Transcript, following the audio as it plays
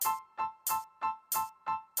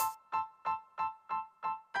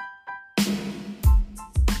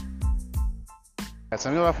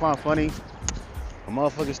Something I find funny, when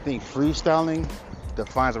motherfuckers think freestyling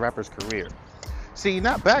defines a rapper's career. See,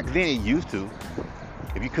 not back then it used to.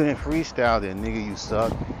 If you couldn't freestyle, then nigga, you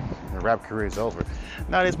suck. Your rap career is over.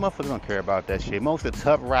 Now, these motherfuckers don't care about that shit. Most of the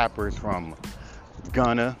top rappers from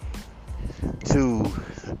Gunna to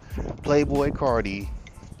Playboy Cardi,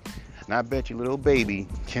 and I bet you little baby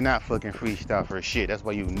cannot fucking freestyle for shit. That's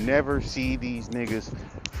why you never see these niggas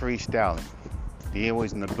freestyling. They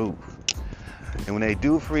always in the booth. And when they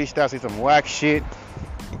do freestyle, say some whack shit,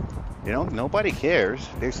 nobody cares.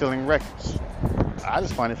 They're selling records. I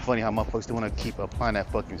just find it funny how motherfuckers still want to keep applying that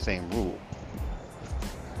fucking same rule.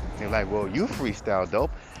 They're like, well, you freestyle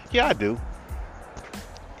dope. Yeah, I do.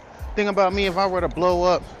 Thing about me, if I were to blow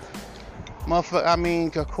up,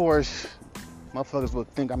 of course, motherfuckers would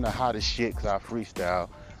think I'm the hottest shit because I freestyle.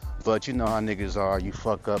 But you know how niggas are, you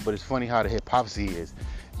fuck up. But it's funny how the hypocrisy is.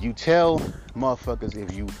 You tell motherfuckers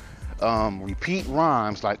if you repeat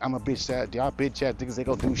rhymes like I'm a bitch ass, y'all bitch ass niggas, they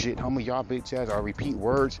go do shit, homie, y'all bitch ass, or repeat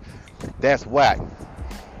words, that's whack.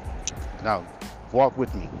 Now, walk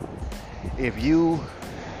with me. If you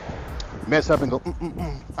mess up and go,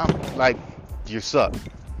 I'm like, you suck.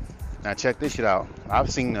 Now check this shit out.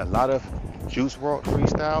 I've seen a lot of Juice WRLD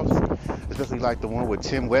freestyles, especially like the one with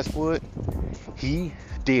Tim Westwood. He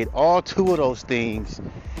did all two of those things,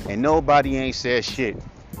 and nobody ain't said shit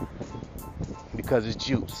because it's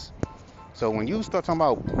Juice. So when you start talking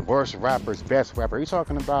about worst rappers, best rapper, are you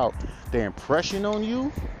talking about their impression on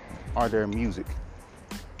you or their music?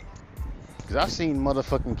 Because I've seen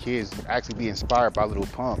motherfucking kids actually be inspired by Lil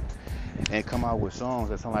Pump and come out with songs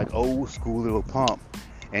that sound like old school Lil Pump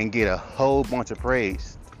and get a whole bunch of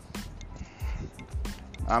praise.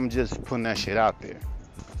 I'm just putting that shit out there.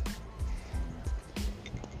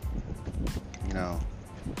 You know,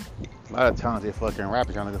 a lot of talented fucking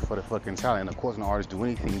rappers trying to look for the fucking talent. And of course, no artist do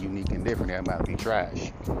anything unique and different, that might be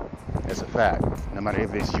trash. That's a fact. No matter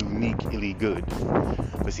if it's uniquely good.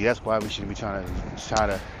 But see, that's why we should be trying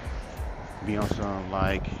to be on some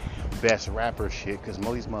like best rapper shit, because most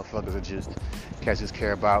of these motherfuckers are just cats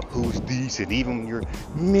care about who's decent. Even when your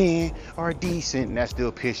men are decent, and that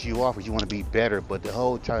still piss you off because you want to be better. But the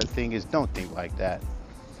whole entire thing is, don't think like that.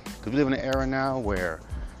 Because we live in an era now where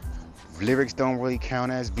lyrics don't really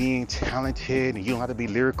count as being talented, and you don't have to be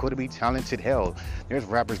lyrical to be talented. Hell, there's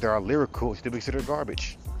rappers that are lyrical still be considered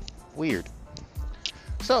garbage. Weird.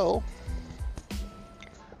 So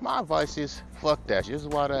my advice is fuck that shit. This is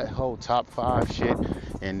why that whole top 5 shit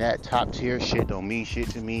and that top tier shit don't mean shit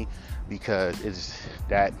to me, because it's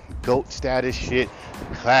that GOAT status shit,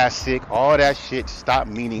 classic, all that shit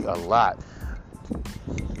stopped meaning a lot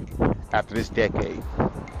after this decade.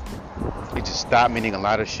 It just stopped meaning a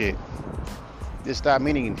lot of shit. It stopped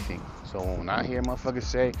meaning anything. So when I hear motherfuckers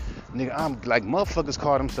say, nigga, I'm like, motherfuckers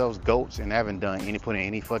call themselves GOATs and haven't put in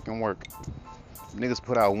any fucking work. Niggas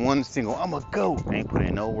put out one single, I'm a GOAT, ain't put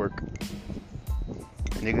in no work.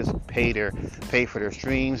 Niggas pay for their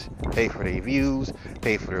streams, pay for their views,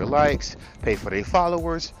 pay for their likes, pay for their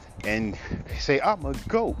followers, and say I'm a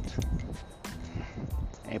GOAT.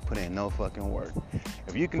 Ain't put in no fucking work.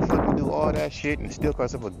 If you can fucking do all that shit and still call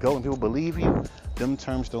yourself a GOAT and people believe you, them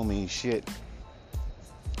terms don't mean shit.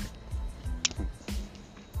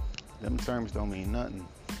 Them terms don't mean nothing.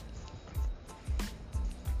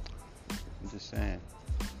 I'm just saying.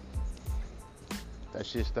 That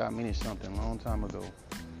shit stopped meaning something a long time ago.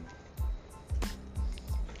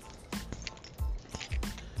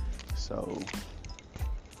 So,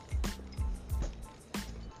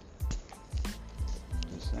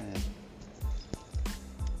 just saying.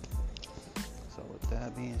 So with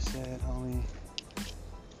that being said, homie,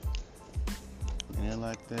 and then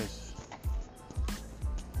like this,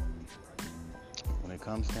 when it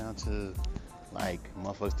comes down to like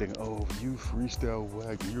motherfuckers thinking, oh, you freestyle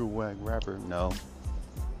whack, you're a whack rapper. No.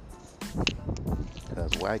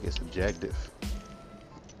 Because whack is subjective.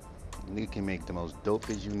 Nigga can make the most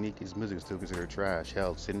dopest, uniquest music still considered trash.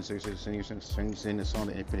 Hell, sing a song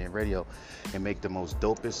to Infinite Radio and make the most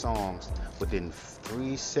dopest songs. Within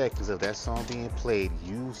 3 seconds of that song being played,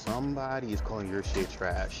 somebody is calling your shit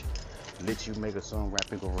trash. Let you make a song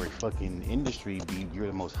rapping over a fucking industry beat. You're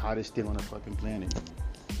the most hottest thing on the fucking planet.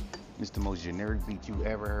 It's the most generic beat you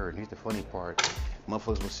ever heard. And here's the funny part.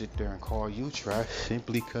 Motherfuckers will sit there and call you trash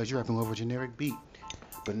simply because you're rapping over a generic beat.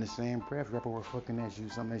 But in the same breath, rapper were fucking at you,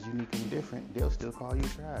 something that's unique and different, they'll still call you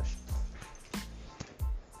trash.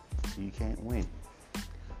 So you can't win.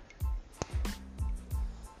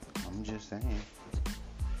 I'm just saying.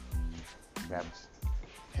 That's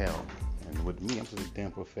hell. And with me, I'm such a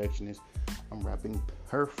damn perfectionist. I'm rapping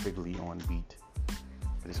perfectly on beat.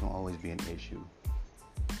 But it's gonna always be an issue.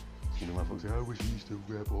 You know, motherfuckers say, I wish he used to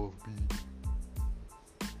rap off beat.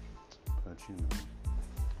 But you know.